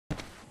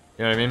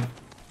You know what I mean?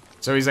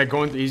 So he's like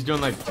going. He's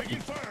doing like.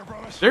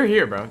 They're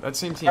here, bro. That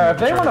same team. If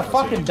they want to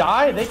fucking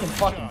die, they can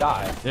fucking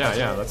die. Yeah,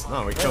 yeah. That's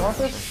no. We killed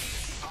them.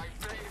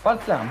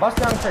 Bust down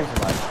crazy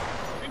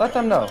life. Let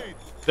them know.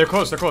 They're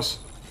close. They're close.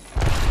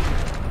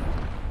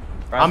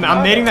 I'm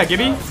nading that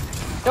Gibby.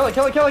 Kill it.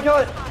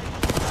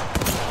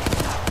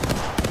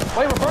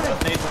 Wait, we're burning.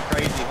 Nades are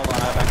crazy.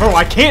 Hold on. Bro,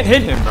 I can't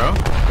hit him, bro.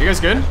 You guys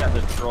good? Got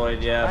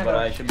destroyed, yeah, but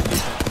I should be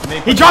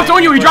decent. He dropped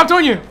on you. He dropped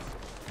on you.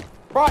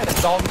 Right,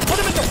 Dalton. Put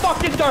him in the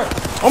fucking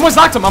dirt. Almost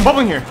knocked him. I'm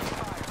bubbling here.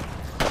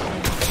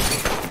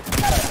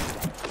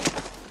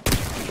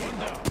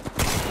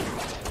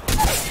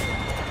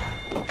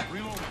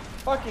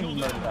 Fucking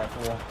murdered that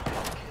fool.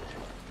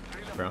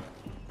 Bro.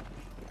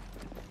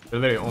 They're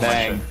literally on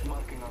my shit.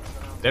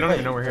 They don't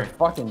even know we're here.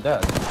 Fucking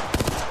dead.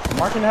 I'm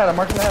marking the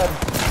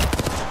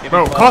head.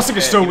 Bro, Caustic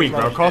is so weak,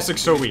 bro.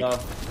 Caustic's so weak.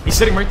 He's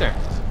sitting right there.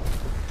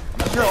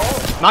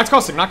 Not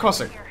Caustic, not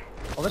Caustic.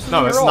 Oh, this is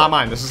No, this is not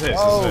mine. This is his.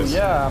 Oh, this is his.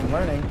 yeah, I'm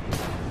learning.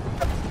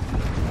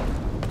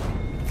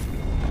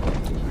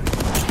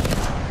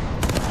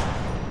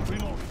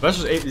 Let's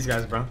just ape these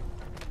guys, bro.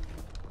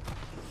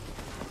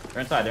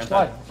 They're inside, they're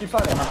inside. Keep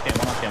sliding. One on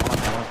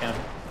scan.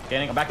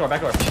 Scanning, back door.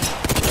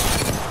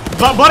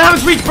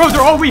 Bloodhound's weak, bro.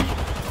 They're all weak.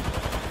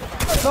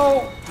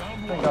 No.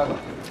 Thank God.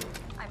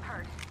 I'm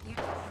hurt.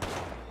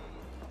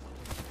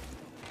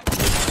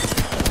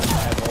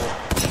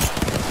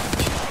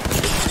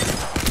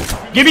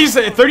 Gibby's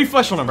 30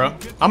 flesh on him, bro.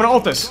 I'm gonna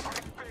ult this.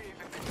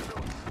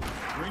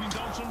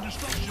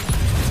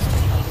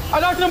 I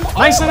knocked him.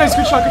 Nice.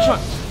 Good shot.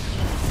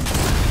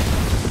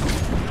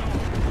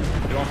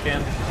 You don't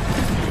scan.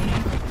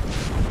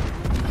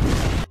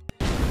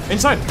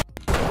 Inside.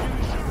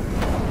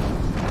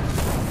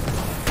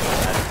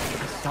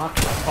 Stop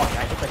the fuck.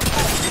 I hit like.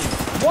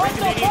 What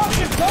the fuck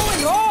is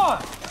going on?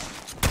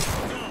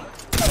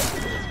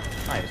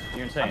 Nice,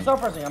 you're insane.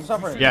 I'm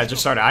suffering. Yeah,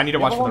 just started. I need to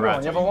watch for the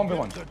rats. You have a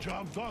 1v1.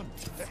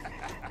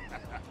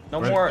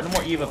 No more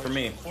Eva for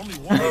me. Only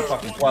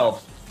fucking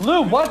 12.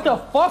 Lou, what the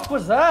fuck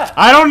was that?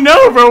 I don't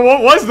know, bro.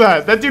 What was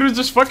that? That dude was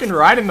just fucking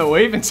riding the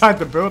wave inside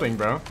the building,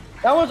 bro.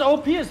 That was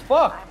OP as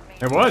fuck.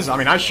 It was. I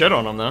mean, I shit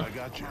on him though.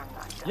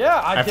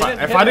 Yeah,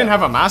 If I didn't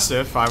have a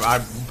mastiff, I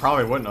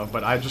probably wouldn't have.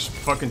 But I just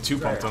fucking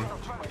two-pumped him.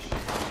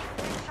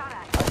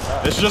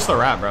 This is just the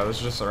rat, bro. This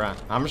is just the rat.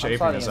 I'm just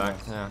aping this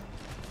act. Yeah.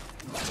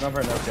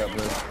 Never no kill,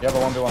 Blue. You have a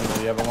 1v1,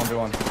 Blue. You have a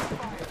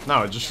 1v1.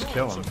 No, just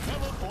kill him.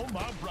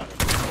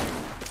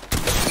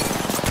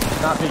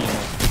 Not beating me.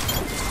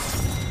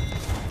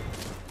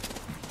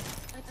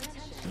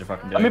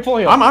 Let Let me pull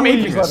you. I'm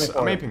aping this.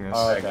 I'm aping this.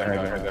 Oh, okay, Go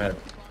ahead.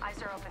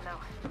 Eyes are open though.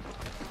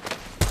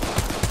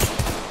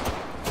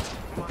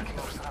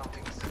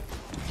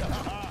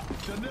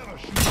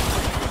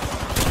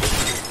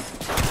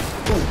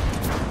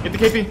 Get the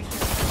KP.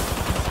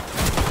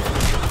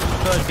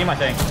 See my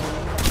thing.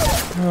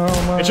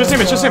 Oh, It's just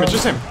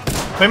him.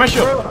 Play my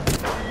shield.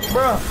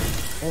 Bruh.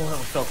 Oh, that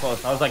was so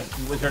close. I was like,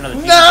 was there another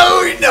team?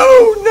 No.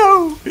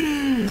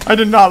 I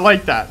did not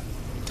like that.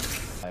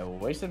 I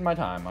wasted my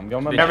time. I'm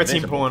going. We have a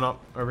team pulling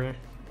up over here.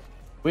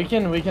 We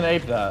can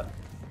ape that.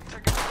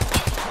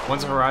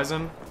 One's a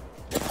Horizon.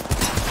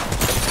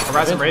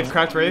 Horizon Wraith,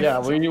 cracked Wraith. Yeah,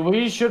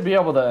 we should be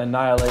able to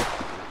annihilate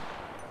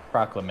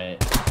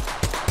Proclamate.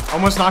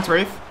 Almost knocked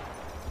Wraith.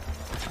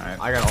 Alright.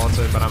 I got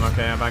ulted, but I'm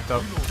okay. I backed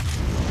up.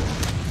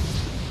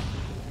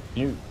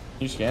 You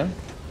scan?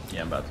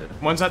 Yeah, I'm about to.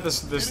 One's at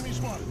this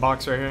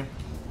box right here.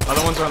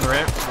 Other ones are on the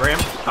ramp.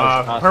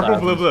 Purple,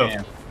 blue.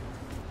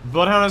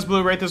 Bloodhound is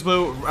blue, Wraith is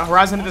blue.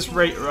 Horizon at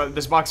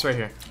this box right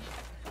here.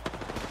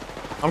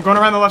 I'm going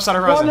around the left side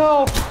of Horizon.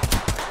 Oh no!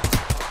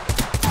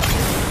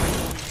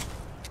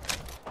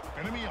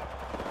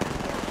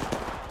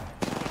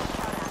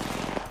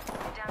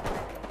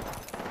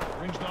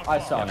 I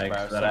suck, bro.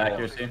 That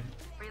accuracy.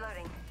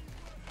 Reloading.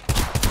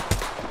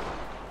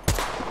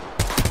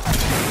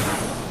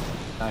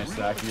 Nice,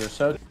 Zach. You're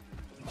so.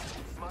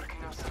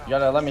 You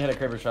gotta let me hit a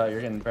creeper shot.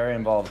 You're getting very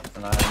involved,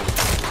 and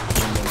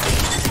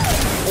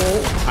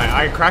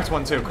I cracked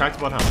one too. Cracked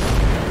Bloodhound.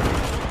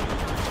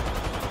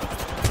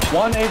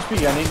 1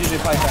 HP. I need you to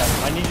fight that.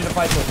 I need you to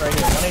fight this right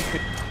here. 1 HP.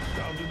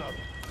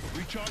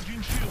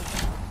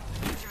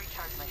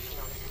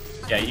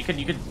 Yeah, you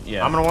could,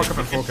 yeah. I'm gonna walk up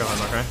and full kill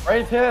him, okay?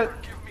 Wraith hit.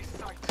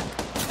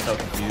 So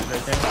confused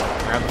right there.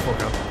 Grab the full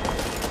kill.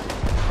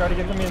 Try to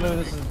get to me, Lou.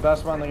 This is the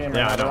best spot in the game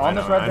Yeah, right now.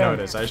 I know it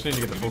is. I just need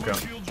to get the full kill.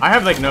 I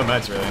have like no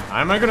meds really.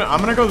 I'm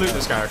gonna go loot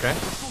this guy, okay?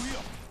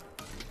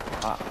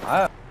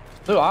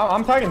 Lou,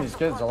 I'm tagging these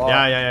kids a lot.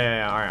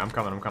 Yeah. All right, I'm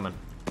coming.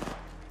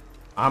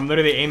 I'm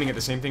literally aiming at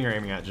the same thing you're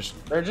aiming at.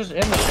 They're just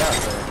in the gap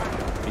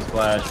there. He's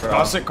flash, bro.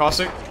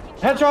 Caustic.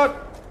 Headshot.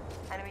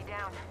 Enemy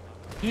down.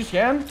 Did you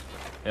scan?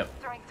 Yep.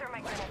 Throwing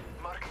thermite grenade.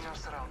 Marking our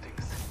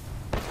surroundings.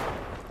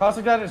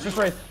 Caustic that. It's just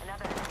Wraith.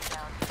 Another enemy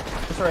down.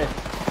 Just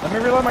Wraith. Let me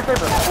reload my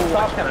creeper.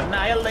 Stop, got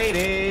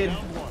annihilated.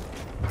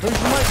 Lose your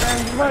mic, man.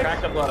 Use your I mic.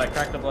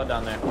 cracked the blood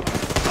down there.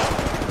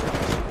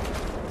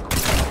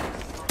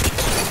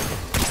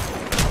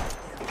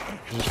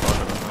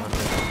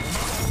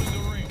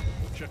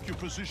 Check your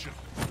position.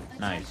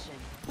 Nice.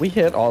 We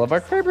hit all of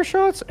our Kraber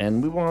shots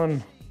and we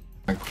won.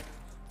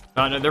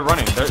 No, they're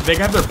running. They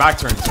have their back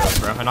turned to us,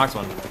 bro. I knocked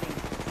one.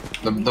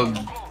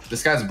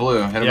 This guy's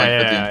blue. Hit him Yeah,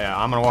 like 50.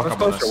 yeah. I'm gonna walk up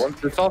on this.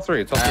 It's all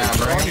three. It's all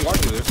three.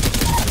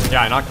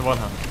 Yeah, I knocked the one,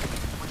 huh?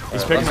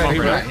 He's picking them up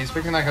right now. He's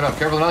picking that kid up.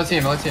 Careful, another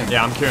team.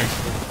 Yeah, I'm queuing.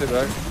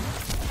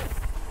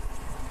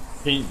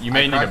 You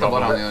may need a bubble.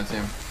 On the other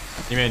team.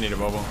 You may need a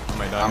bubble. I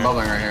might die. I'm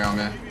bubbling right here on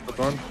me.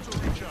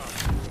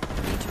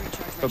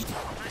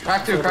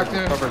 Crack two.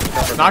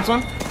 Knocked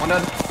one. One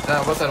dead.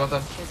 What's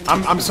that?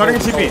 I'm starting a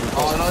TP.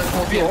 Oh, another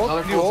full team.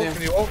 Another full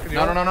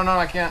team. No,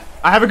 I can't.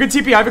 I have a good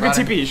TP.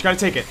 You just gotta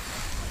take it.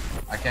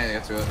 I can't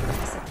get to it.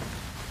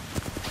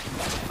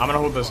 I'm gonna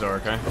hold this door,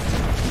 okay?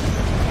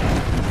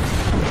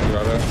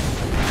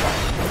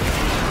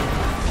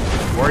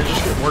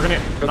 We're gonna.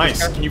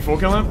 Nice. Can you full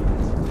kill him?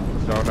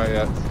 No, not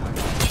yet.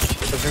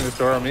 Pushing this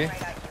door on me.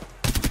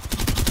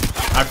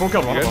 I full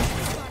killed one of them.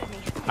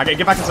 Okay,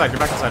 get back inside.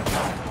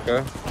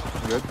 Okay,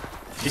 good.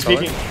 He's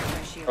peeking.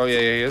 Oh yeah,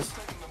 he is.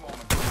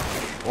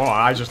 Whoa,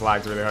 I just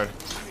lagged really hard.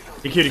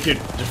 He queued.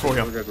 Just full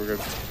heal. We're good.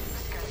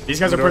 These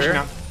guys are pushing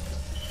now.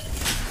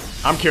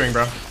 I'm queuing,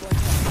 bro.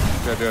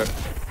 Yeah, do it.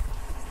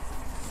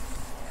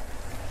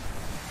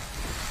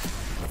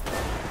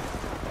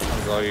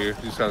 That's all you. You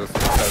just gotta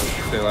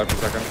stay alive for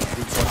a second.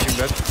 One team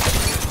dead.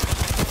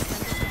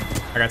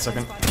 I got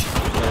second.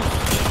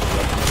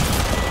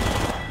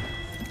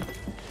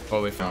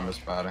 Holy found this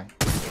batting.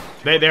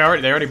 They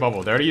already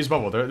bubbled. They already used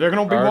bubble. They're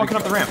gonna be walking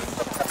up the ramp.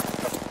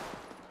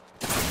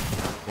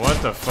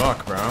 What the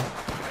fuck, bro?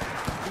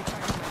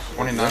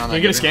 29 on Can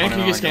you get a scan?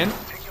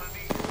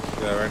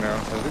 Yeah, right now.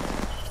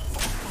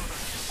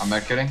 I'm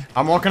not kidding.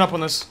 I'm walking up on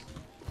this.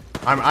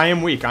 I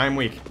am weak.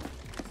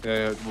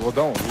 Yeah. Well,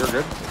 don't. You're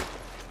good.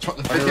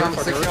 50 on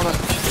 60 on the.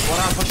 One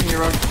arm pushing you,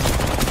 road.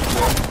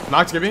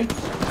 Knocked Gibby.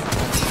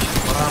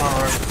 One arm on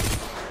road.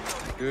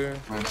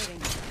 Yeah. Nice.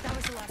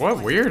 What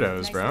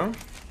weirdos, bro?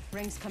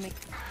 Rings coming.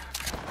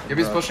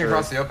 Gibby's pushing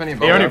across the open. He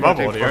already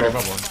bubbled.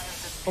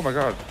 Oh my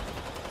god.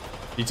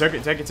 You took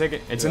it. Take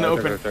it. It's in the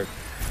open.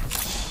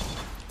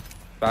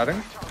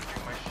 Batting.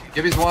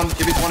 Gibby's one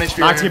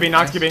HP.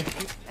 Knocked Gibby.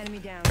 Enemy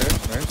down. Okay,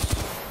 nice.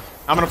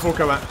 I'm gonna full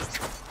kill that.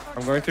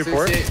 I'm going through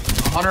port.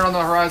 100 on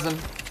the horizon.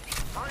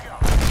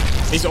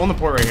 He's on the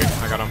port right here.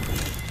 I got him.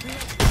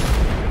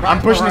 I'm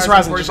pushing this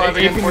horizon. Just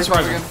aping this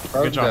horizon.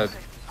 Good job.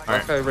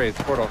 Alright. Okay, raise.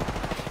 Portal.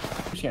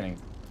 Scanning.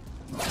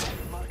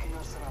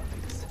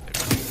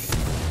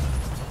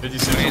 Did you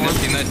see me?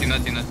 Nothing.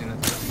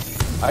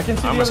 I can see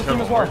I the almost other team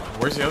killed as him. well.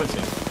 Where's the other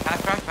team?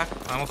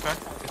 Crack. I almost cracked.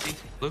 50.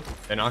 Blue.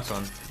 They knocked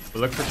one. We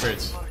look for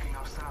trades.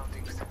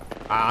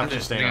 I'm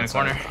just staying in the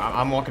outside. corner.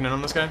 I'm walking in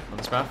on this guy, on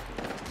this path.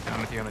 Yeah,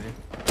 I'm with you.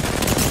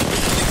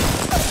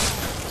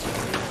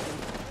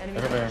 Enemy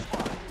Over there.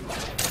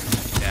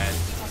 Yeah,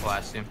 it's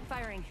last team.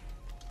 firing.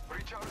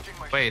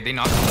 Wait, they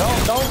knocked.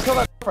 No, don't kill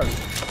that first.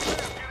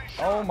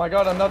 Oh my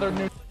god, another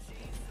new.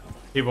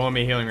 People want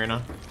me healing right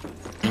now.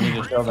 You need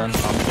to chill then. I'm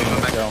I'm taking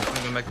going this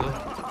kill. back blue.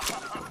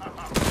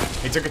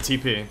 He took a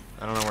TP.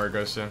 I don't know where it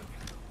goes to.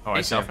 Oh, I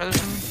Hey, see him. self-res or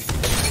something?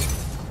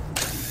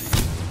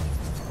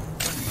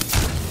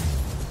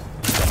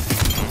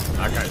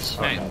 That guy's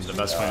fucking Nice. the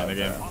best player in the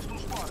game.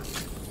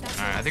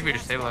 Alright, I think we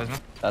just stabilized him.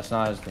 That's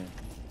not his team.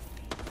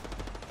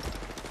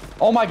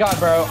 Oh my god,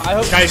 bro. I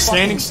hope Guy's you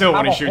standing fucking still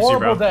when he have a shoots you,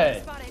 bro. horrible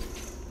day.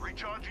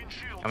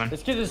 Coming.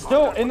 This kid is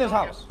still in this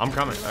house. I'm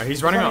coming.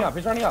 He's running up.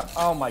 He's running up.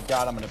 Oh my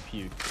god, I'm gonna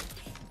puke.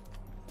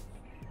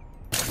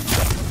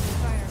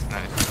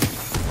 Nice.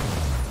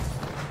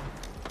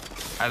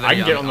 I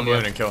can get on the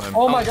balloon and kill him.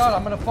 Oh my god,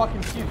 I'm gonna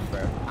fucking puke, bro.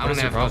 I'm What is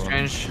only your at close problem?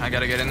 range. I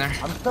gotta get in there.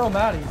 I'm so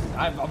mad.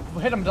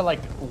 I've hit him to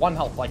like 1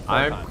 health like 4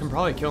 I times. can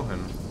probably kill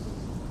him.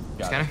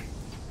 Scanning.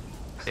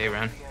 Hey,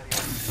 Ran.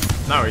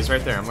 No, he's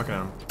right there. I'm looking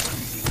at him.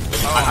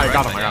 Oh, I right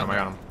got side, him. yeah. I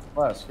got him.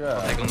 Let's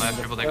go. Take on left,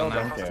 triple take on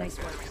left. Okay.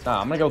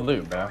 Nah, I'm gonna go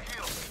loot, bro.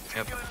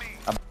 Yep.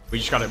 We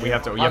just got it. We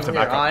have to I'm back here.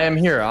 up. I am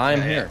here.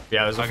 Yeah.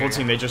 Yeah, there's a full Okay.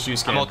 team. They just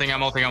use I'm scan. ulting.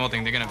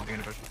 They're gonna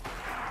push.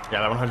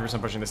 Yeah, they're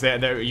 100% pushing this.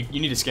 You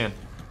need to scan.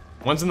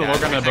 One's in the Yeah, lower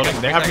ground of the 3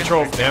 building. seconds, They 3 have seconds.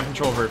 control. They have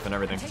control of roof and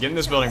everything. Get in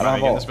this building, I don't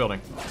bro. Get in have this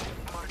building.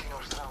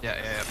 Yeah.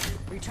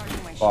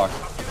 Recharging my Fuck.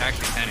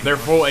 Actually, standing. They're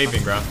full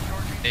aping, bro.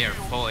 They are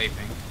full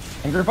aping.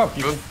 And group up,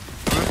 people.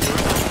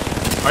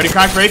 Already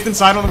cracked Wraith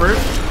inside on the roof.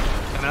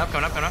 Coming up.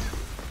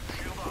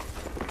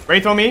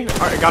 Wraith on me.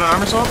 Alright, got an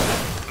armor swap.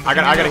 I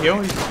got a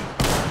heal.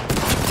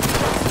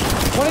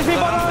 20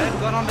 people on.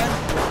 Blood on bed.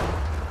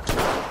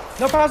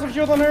 No passive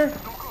shield on her.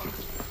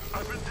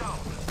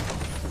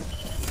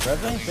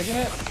 Resin, sticking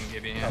it.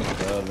 Give you him.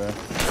 Good, bro.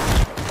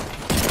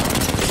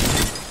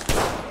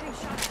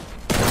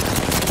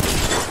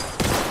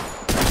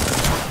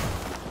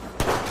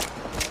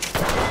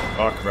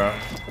 Fuck, bro.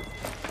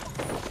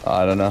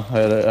 I don't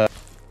know.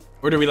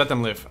 Or do we let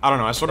them live? I don't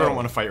know. I sort of don't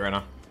want to fight right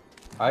now.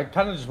 I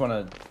kind of just want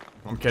to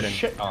I'm kidding.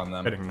 shit on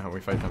them. Kidding. No, we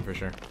fight them for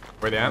sure.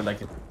 Where they at? I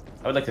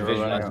would like to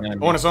visualize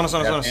them. On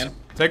us. Yeah,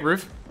 Take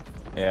roof.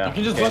 Yeah. You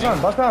can just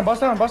bust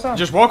down.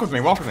 Just walk with me.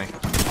 I'm busting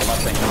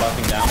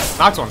down.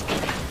 Knocked one.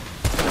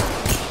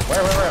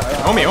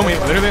 Where? On me.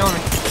 Literally on me.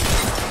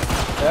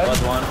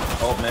 Plus one.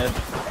 Oh, mid.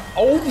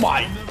 Oh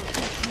my!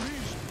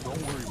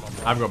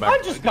 I'm going I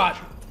back. just got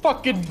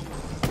fucking.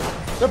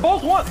 They're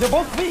both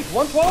weak.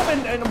 112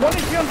 and 1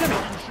 HP on Jimmy.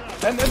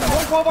 And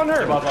 112 on her.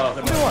 They're both low.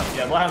 They're both low.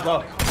 Yeah, Bloodhound's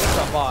low. It's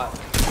a bot.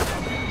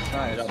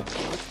 Nice.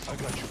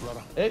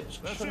 It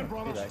shouldn't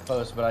be that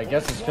close, but I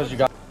guess it's because you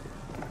got.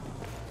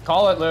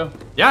 Call it, Lou.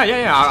 Yeah.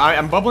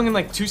 I'm bubbling in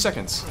like 2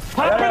 seconds.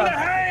 Pop in the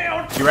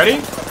hand! You ready?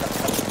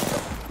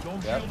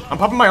 Yep. I'm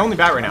popping my only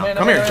bat right now. I'm in,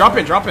 Come I'm here, in, drop I'm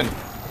in, drop in.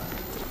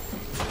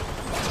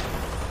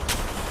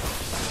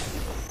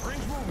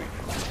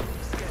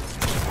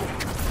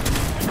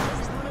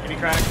 Give me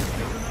crack.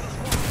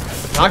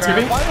 Knox, give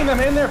me. Fighting them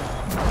in there.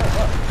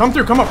 Come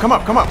through, come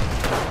up.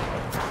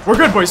 We're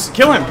good, boys.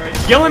 Kill him.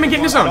 Kill him and get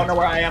in his I don't zone. know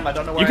where I am. I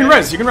don't know where You can I am.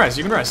 res, you can res.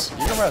 You can res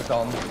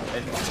call him.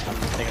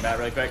 I'm taking that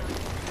really quick.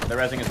 They're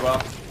resing as well.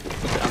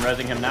 I'm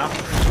resing him now.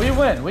 We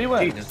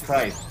win. Jesus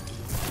Christ.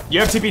 You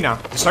have TP now.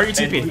 Start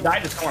your He TP.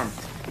 died to storm.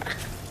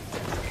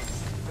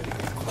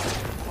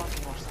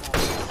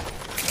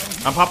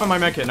 I'm popping my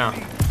med kit now.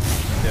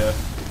 Yeah.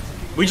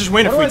 We just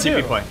win if we What do I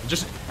TP do? play.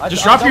 Just I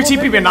drop your double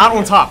TP, take but it. not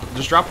on top.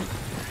 Just drop.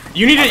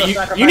 You need it.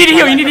 You need to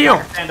heal. You need to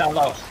heal. Stand down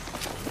low.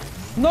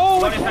 No,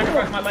 Let me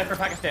sacrifice my life for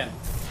Pakistan.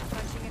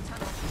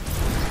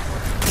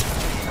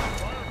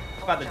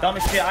 About the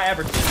dumbest shit I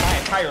ever did in my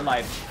entire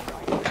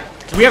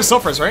life. We have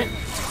sulfurs, right?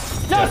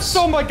 yes!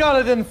 Oh my god,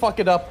 I didn't fuck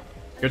it up.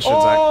 Good shit,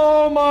 Zach.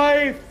 Oh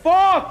my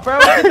fuck, bro!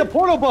 It did the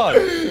portal bug.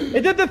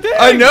 It did the thing.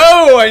 I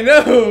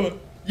know.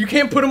 You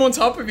can't put them on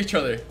top of each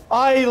other.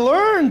 I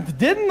learned,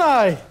 didn't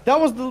I? That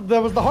was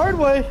the hard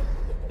way.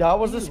 That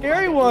was the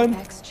scary one.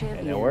 Ex-champions.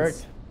 And it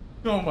worked.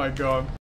 Oh my god.